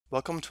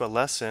Welcome to a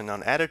lesson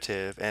on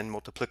additive and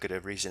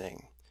multiplicative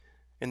reasoning.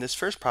 In this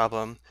first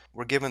problem,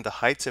 we're given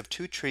the heights of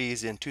two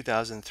trees in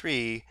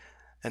 2003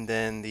 and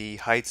then the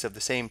heights of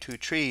the same two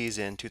trees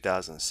in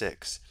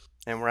 2006.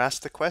 And we're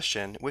asked the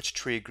question, which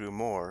tree grew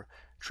more,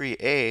 tree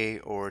A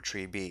or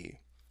tree B?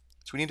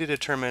 So we need to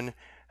determine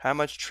how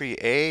much tree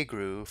A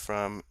grew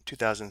from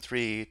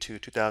 2003 to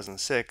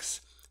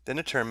 2006, then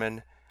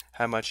determine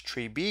how much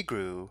tree B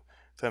grew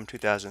from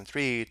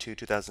 2003 to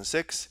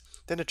 2006,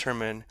 then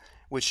determine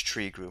which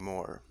tree grew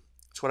more.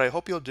 So what I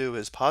hope you'll do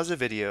is pause the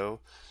video,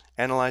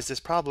 analyze this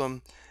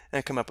problem,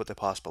 and come up with a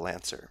possible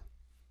answer.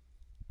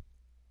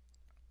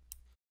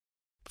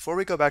 Before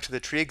we go back to the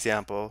tree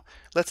example,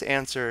 let's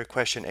answer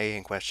question A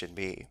and question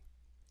B.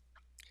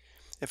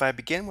 If I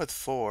begin with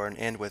 4 and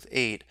end with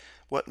 8,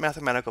 what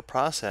mathematical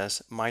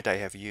process might I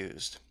have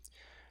used?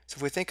 So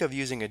if we think of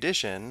using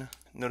addition,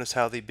 notice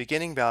how the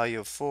beginning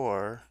value of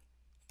 4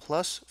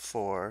 plus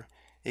 4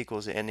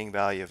 equals the ending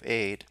value of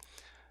 8.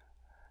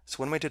 So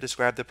one way to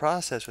describe the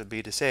process would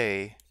be to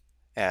say,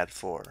 add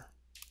 4.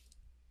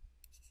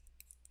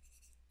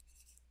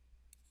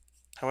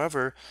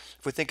 However,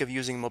 if we think of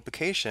using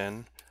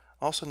multiplication,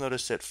 also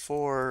notice that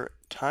 4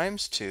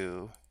 times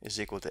 2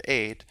 is equal to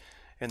 8,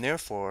 and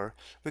therefore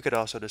we could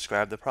also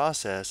describe the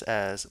process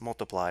as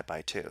multiply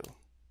by 2.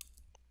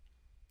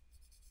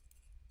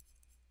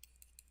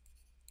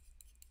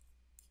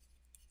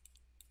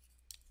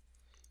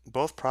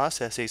 Both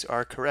processes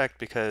are correct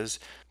because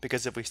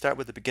if we start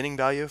with the beginning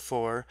value of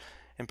 4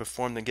 and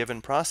perform the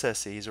given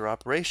processes or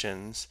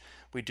operations,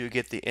 we do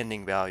get the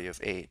ending value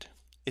of 8.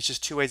 It's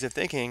just two ways of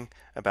thinking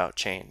about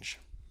change.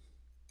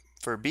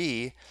 For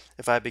B,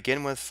 if I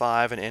begin with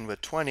 5 and end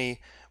with 20,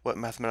 what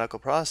mathematical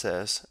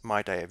process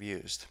might I have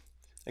used?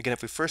 Again,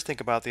 if we first think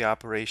about the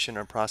operation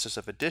or process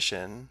of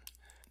addition,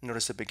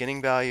 notice the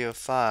beginning value of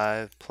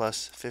 5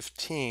 plus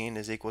 15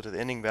 is equal to the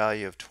ending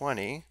value of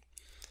 20.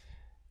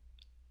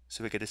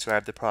 So we could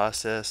describe the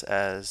process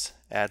as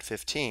add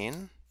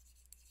 15.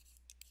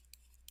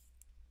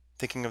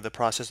 Thinking of the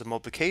process of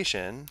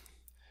multiplication,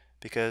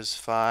 because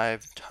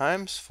 5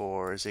 times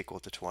 4 is equal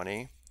to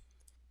 20,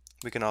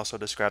 we can also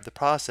describe the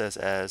process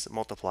as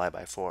multiply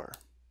by 4.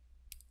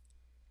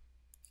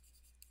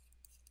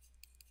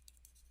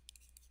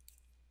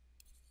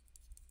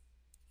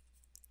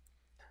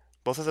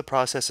 Both of the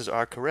processes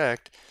are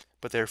correct,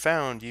 but they're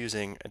found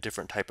using a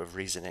different type of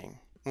reasoning.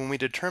 When we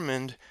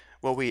determined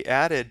what we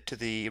added to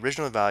the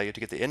original value to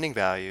get the ending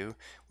value,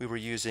 we were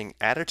using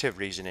additive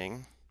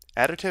reasoning.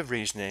 Additive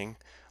reasoning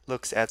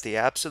looks at the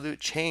absolute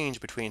change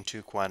between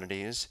two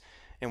quantities,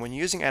 and when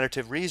using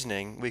additive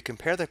reasoning, we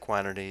compare the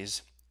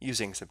quantities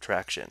using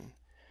subtraction.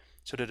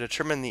 So to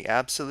determine the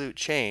absolute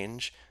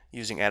change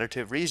using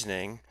additive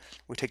reasoning,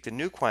 we take the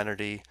new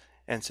quantity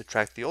and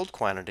subtract the old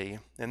quantity,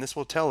 and this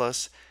will tell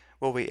us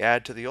what we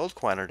add to the old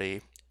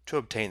quantity to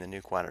obtain the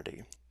new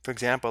quantity. For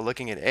example,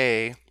 looking at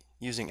A,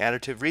 using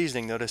additive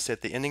reasoning, notice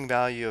that the ending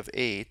value of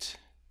 8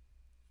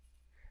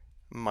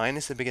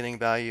 minus the beginning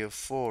value of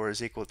 4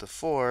 is equal to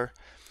 4,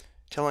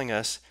 telling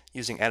us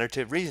using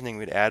additive reasoning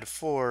we'd add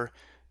 4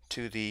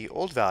 to the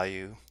old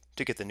value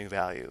to get the new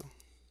value.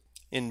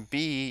 In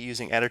B,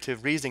 using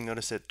additive reasoning,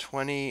 notice that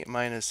 20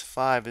 minus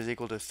 5 is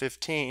equal to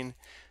 15,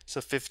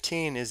 so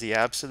 15 is the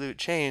absolute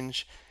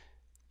change,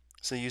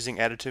 so using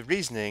additive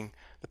reasoning,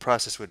 the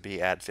process would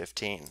be add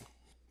 15.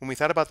 When we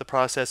thought about the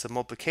process of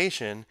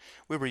multiplication,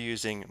 we were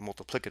using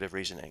multiplicative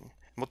reasoning.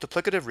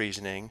 Multiplicative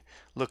reasoning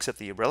looks at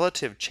the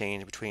relative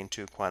change between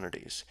two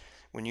quantities.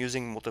 When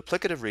using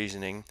multiplicative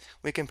reasoning,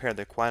 we compare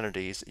the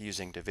quantities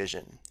using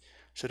division.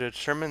 So to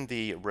determine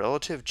the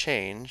relative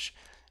change,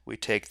 we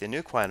take the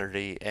new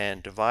quantity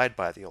and divide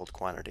by the old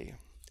quantity.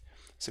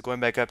 So going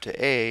back up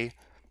to A,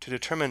 to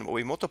determine what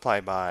we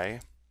multiply by,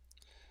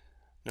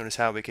 notice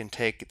how we can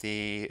take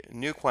the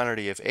new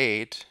quantity of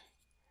 8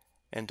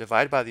 and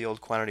divide by the old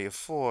quantity of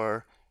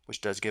 4,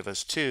 which does give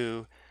us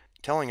 2,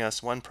 telling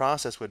us one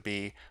process would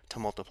be to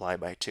multiply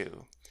by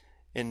 2.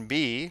 In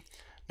B,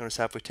 notice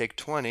how if we take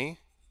 20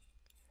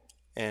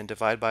 and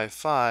divide by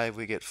 5,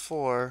 we get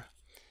 4,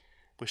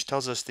 which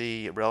tells us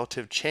the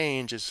relative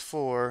change is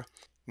 4,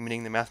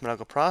 meaning the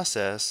mathematical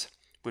process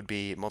would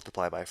be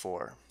multiply by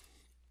 4.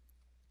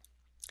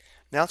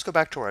 Now let's go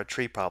back to our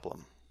tree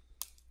problem.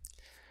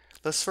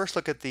 Let's first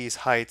look at these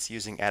heights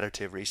using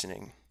additive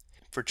reasoning.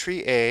 For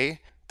tree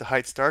A, the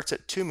height starts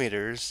at 2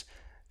 meters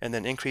and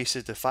then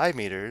increases to 5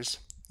 meters.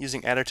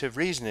 Using additive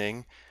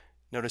reasoning,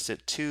 notice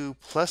that 2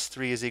 plus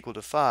 3 is equal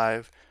to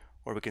 5,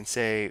 or we can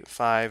say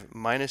 5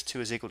 minus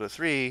 2 is equal to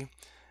 3,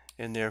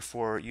 and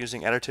therefore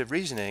using additive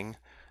reasoning,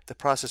 the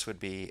process would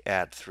be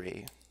add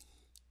 3.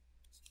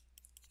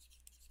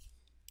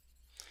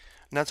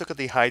 Now let's look at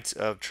the heights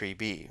of tree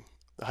B.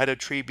 The height of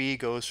tree B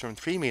goes from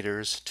 3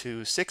 meters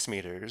to 6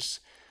 meters.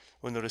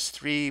 We'll notice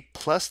 3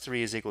 plus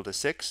 3 is equal to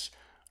 6,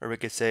 or we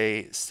could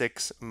say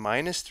 6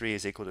 minus 3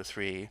 is equal to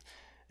 3,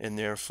 and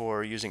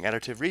therefore using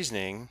additive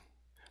reasoning,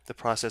 the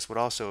process would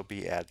also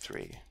be add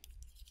 3.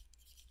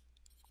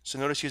 So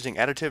notice using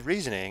additive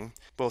reasoning,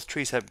 both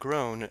trees have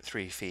grown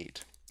 3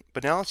 feet.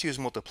 But now let's use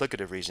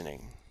multiplicative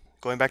reasoning.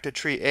 Going back to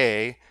tree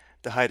A,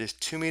 the height is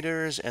 2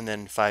 meters and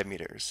then 5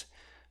 meters.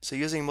 So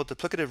using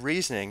multiplicative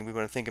reasoning, we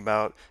want to think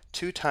about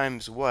 2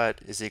 times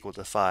what is equal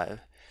to 5.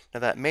 Now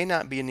that may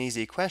not be an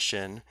easy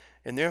question,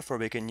 and therefore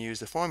we can use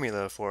the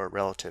formula for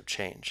relative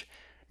change.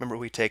 Remember,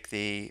 we take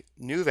the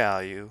new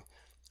value,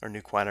 or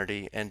new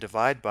quantity, and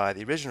divide by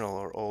the original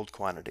or old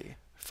quantity.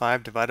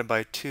 5 divided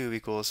by 2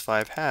 equals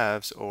 5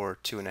 halves, or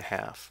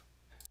 2.5.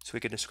 So we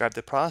can describe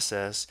the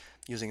process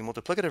using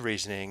multiplicative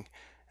reasoning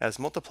as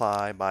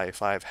multiply by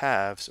 5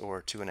 halves,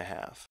 or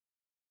 2.5.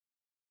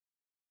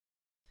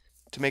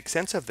 To make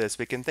sense of this,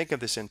 we can think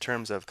of this in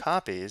terms of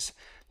copies.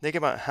 Think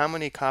about how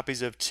many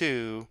copies of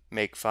 2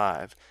 make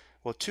 5.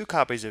 Well, 2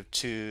 copies of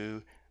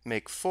 2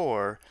 make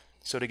 4,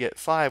 so to get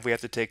 5 we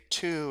have to take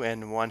 2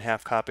 and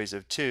 1/2 copies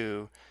of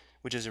 2,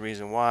 which is the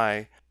reason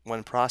why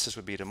one process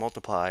would be to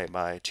multiply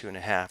by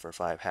 2.5 or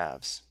 5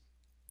 halves.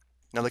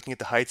 Now looking at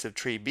the heights of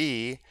tree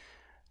B,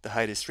 the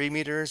height is 3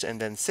 meters and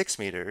then 6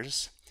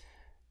 meters.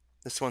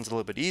 This one's a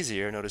little bit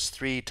easier. Notice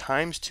 3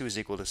 times 2 is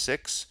equal to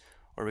 6,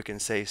 or we can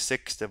say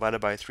 6 divided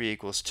by 3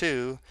 equals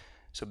 2.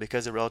 So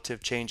because the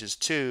relative change is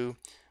 2,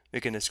 we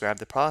can describe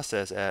the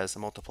process as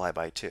multiply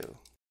by 2.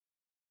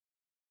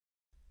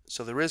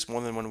 So there is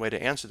more than one way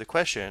to answer the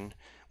question,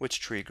 which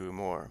tree grew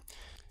more?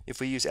 If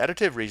we use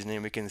additive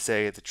reasoning, we can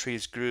say the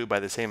trees grew by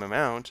the same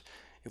amount.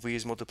 If we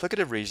use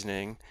multiplicative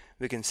reasoning,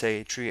 we can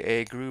say tree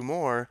A grew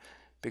more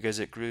because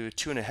it grew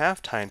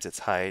 2.5 times its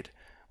height,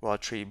 while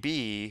tree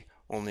B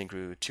only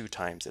grew 2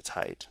 times its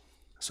height.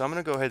 So I'm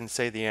going to go ahead and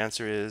say the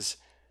answer is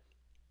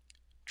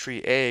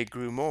tree A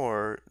grew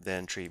more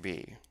than tree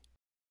B.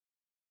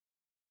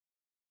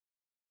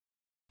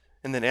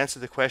 And then answer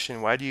the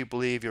question, why do you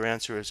believe your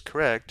answer is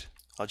correct?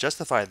 I'll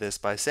justify this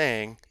by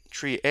saying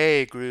tree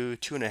A grew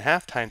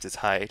 2.5 times its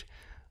height,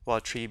 while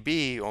tree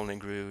B only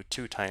grew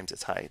 2 times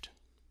its height.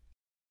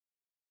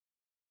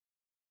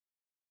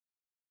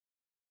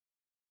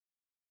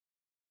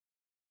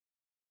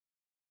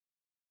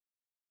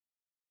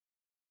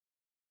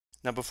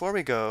 Now before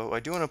we go, I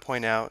do want to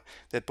point out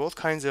that both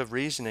kinds of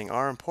reasoning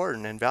are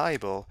important and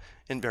valuable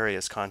in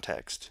various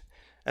contexts.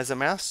 As a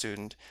math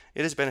student,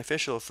 it is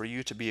beneficial for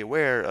you to be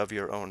aware of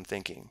your own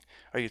thinking.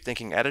 Are you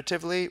thinking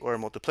additively or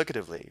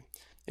multiplicatively?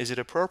 Is it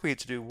appropriate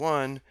to do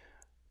one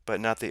but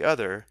not the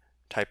other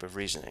type of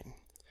reasoning?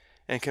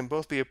 And can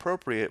both be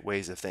appropriate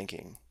ways of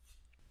thinking?